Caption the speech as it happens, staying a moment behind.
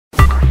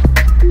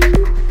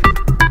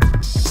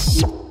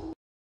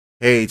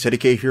Hey, Teddy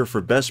K here for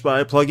Best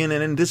Buy Plugin,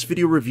 and in this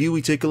video review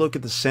we take a look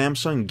at the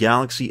Samsung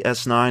Galaxy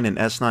S9 and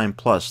S9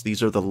 Plus.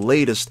 These are the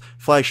latest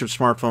flagship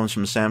smartphones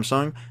from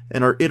Samsung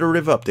and are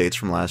iterative updates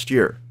from last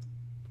year.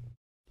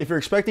 If you're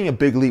expecting a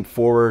big leap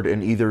forward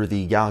in either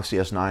the Galaxy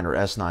S9 or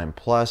S9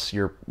 Plus,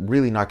 you're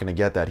really not going to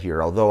get that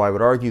here, although I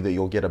would argue that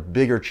you'll get a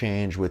bigger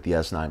change with the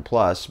S9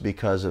 Plus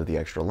because of the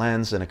extra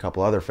lens and a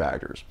couple other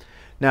factors.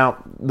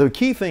 Now, the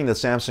key thing that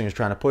Samsung is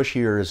trying to push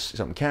here is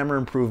some camera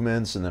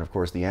improvements, and then of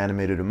course the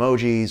animated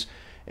emojis,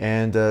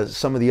 and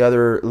some of the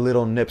other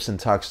little nips and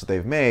tucks that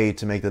they've made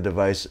to make the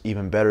device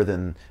even better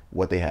than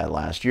what they had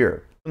last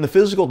year. In the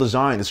physical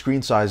design, the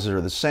screen sizes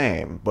are the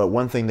same, but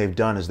one thing they've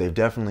done is they've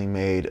definitely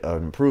made an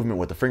improvement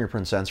with the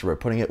fingerprint sensor by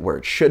putting it where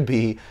it should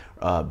be,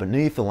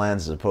 beneath the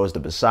lens as opposed to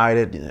beside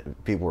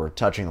it. People were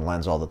touching the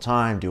lens all the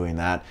time doing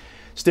that.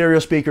 Stereo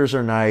speakers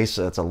are nice.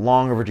 It's a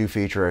long overdue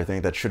feature. I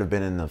think that should have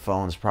been in the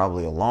phones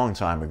probably a long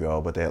time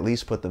ago, but they at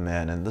least put them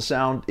in, and the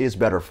sound is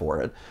better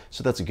for it,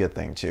 so that's a good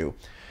thing too.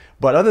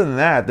 But other than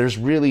that, there's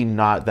really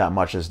not that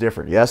much that's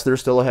different. Yes, there's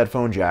still a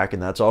headphone jack,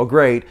 and that's all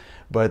great,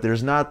 but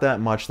there's not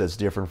that much that's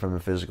different from a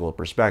physical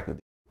perspective.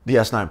 The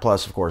S9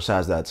 Plus, of course,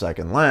 has that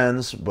second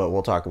lens, but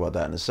we'll talk about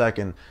that in a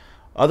second.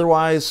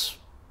 Otherwise,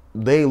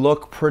 they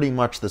look pretty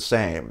much the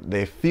same.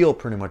 They feel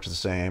pretty much the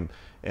same,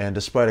 and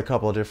despite a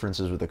couple of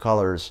differences with the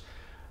colors,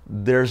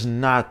 there's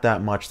not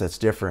that much that's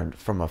different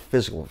from a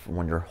physical, from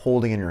when you're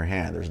holding in your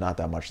hand. There's not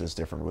that much that's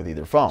different with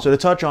either phone. So to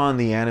touch on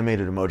the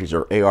animated emojis,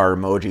 or AR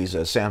emojis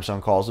as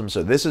Samsung calls them,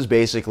 so this is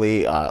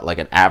basically like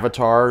an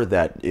avatar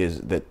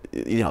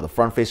the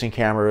front-facing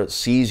camera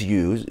sees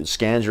you, it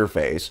scans your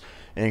face,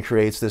 and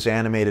creates this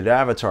animated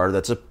avatar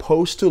that's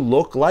supposed to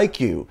look like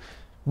you.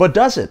 But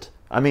does it?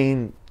 I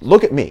mean,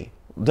 look at me.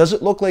 Does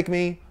it look like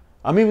me?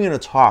 I'm even going to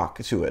talk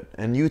to it,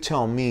 and you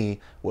tell me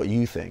what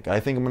you think.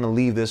 I think I'm going to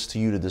leave this to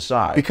you to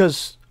decide,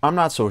 because I'm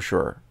not so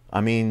sure.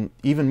 I mean,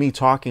 even me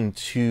talking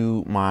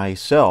to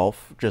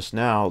myself just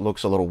now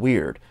looks a little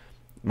weird.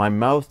 My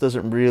mouth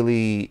doesn't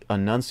really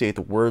enunciate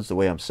the words the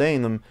way I'm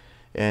saying them,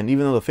 and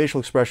even though the facial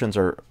expressions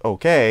are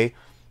okay,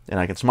 and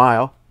I can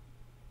smile,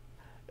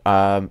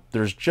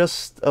 there's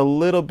just a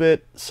little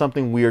bit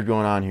something weird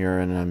going on here,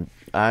 and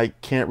I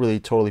can't really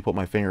totally put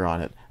my finger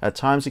on it. At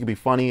times it can be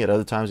funny, at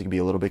other times it can be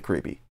a little bit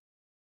creepy.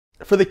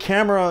 For the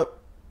camera,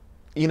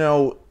 you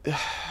know,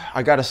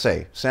 I gotta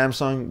say,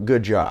 Samsung,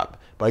 good job.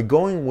 By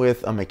going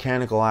with a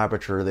mechanical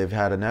aperture, they've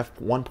had an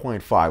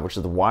f1.5, which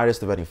is the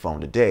widest of any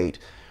phone to date,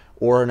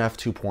 or an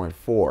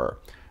f2.4.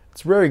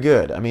 It's very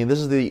good. I mean, this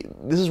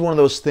is one of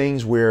those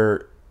things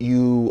where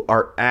you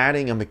are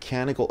adding a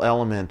mechanical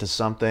element to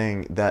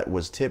something that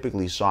was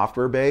typically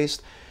software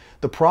based.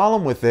 The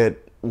problem with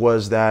it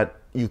was that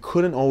you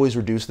couldn't always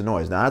reduce the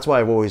noise. Now that's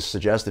why I've always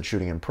suggested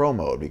shooting in pro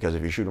mode, because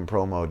if you shoot in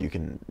pro mode, you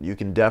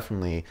can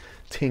definitely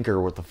tinker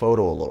with the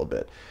photo a little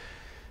bit.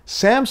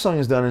 Samsung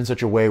has done it in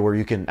such a way where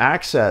you can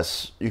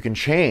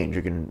change,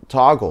 you can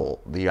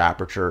toggle the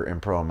aperture in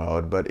pro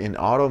mode, but in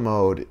auto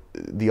mode,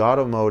 the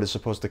auto mode is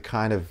supposed to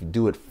kind of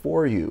do it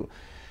for you.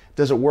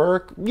 Does it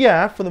work?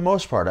 Yeah, for the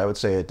most part, I would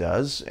say it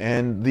does,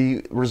 and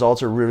the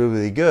results are really,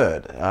 really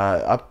good.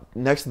 Up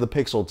next to the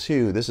Pixel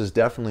 2, this is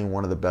definitely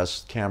one of the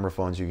best camera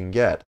phones you can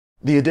get.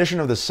 The addition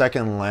of the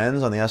second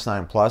lens on the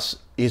S9 Plus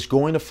is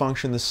going to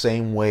function the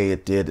same way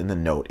it did in the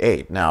Note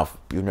 8. Now, if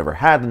you've never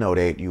had the Note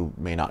 8, you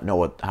may not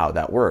know how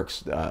that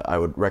works. I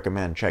would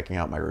recommend checking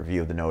out my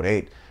review of the Note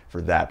 8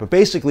 for that. But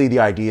basically, the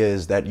idea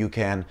is that you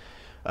can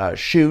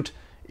shoot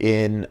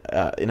in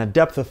a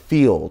depth of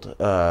field.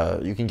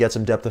 You can get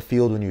some depth of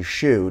field when you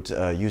shoot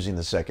using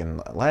the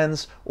second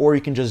lens, or you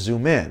can just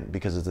zoom in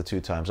because it's a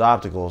 2x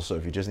optical. So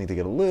if you just need to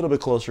get a little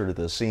bit closer to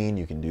the scene,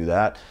 you can do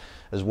that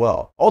as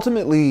well.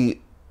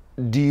 Ultimately,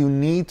 do you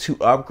need to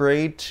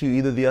upgrade to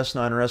either the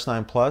S9 or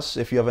S9 Plus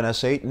if you have an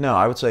S8? No,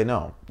 I would say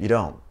no, you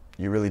don't.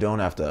 You really don't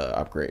have to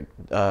upgrade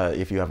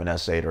if you have an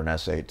S8 or an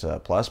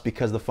S8 Plus,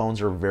 because the phones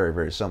are very,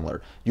 very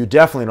similar. You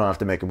definitely don't have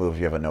to make a move if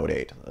you have a Note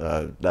 8.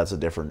 That's a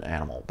different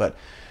animal. But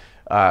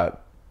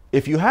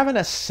if you have an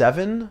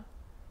S7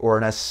 or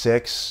an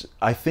S6,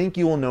 I think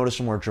you will notice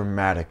a more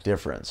dramatic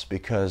difference,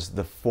 because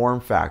the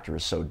form factor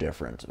is so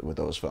different with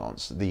those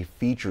phones. The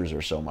features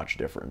are so much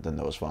different than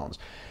those phones.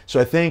 So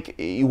I think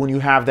when you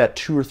have that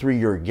 2 or 3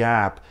 year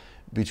gap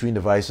between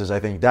devices, I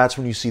think that's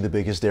when you see the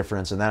biggest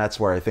difference, and that's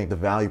where I think the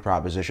value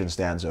proposition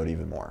stands out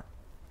even more.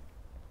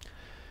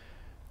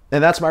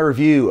 And that's my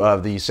review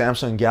of the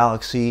Samsung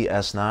Galaxy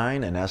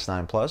S9 and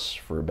S9 Plus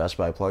for Best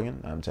Buy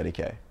Plugin. I'm Teddy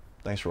K.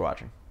 Thanks for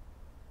watching.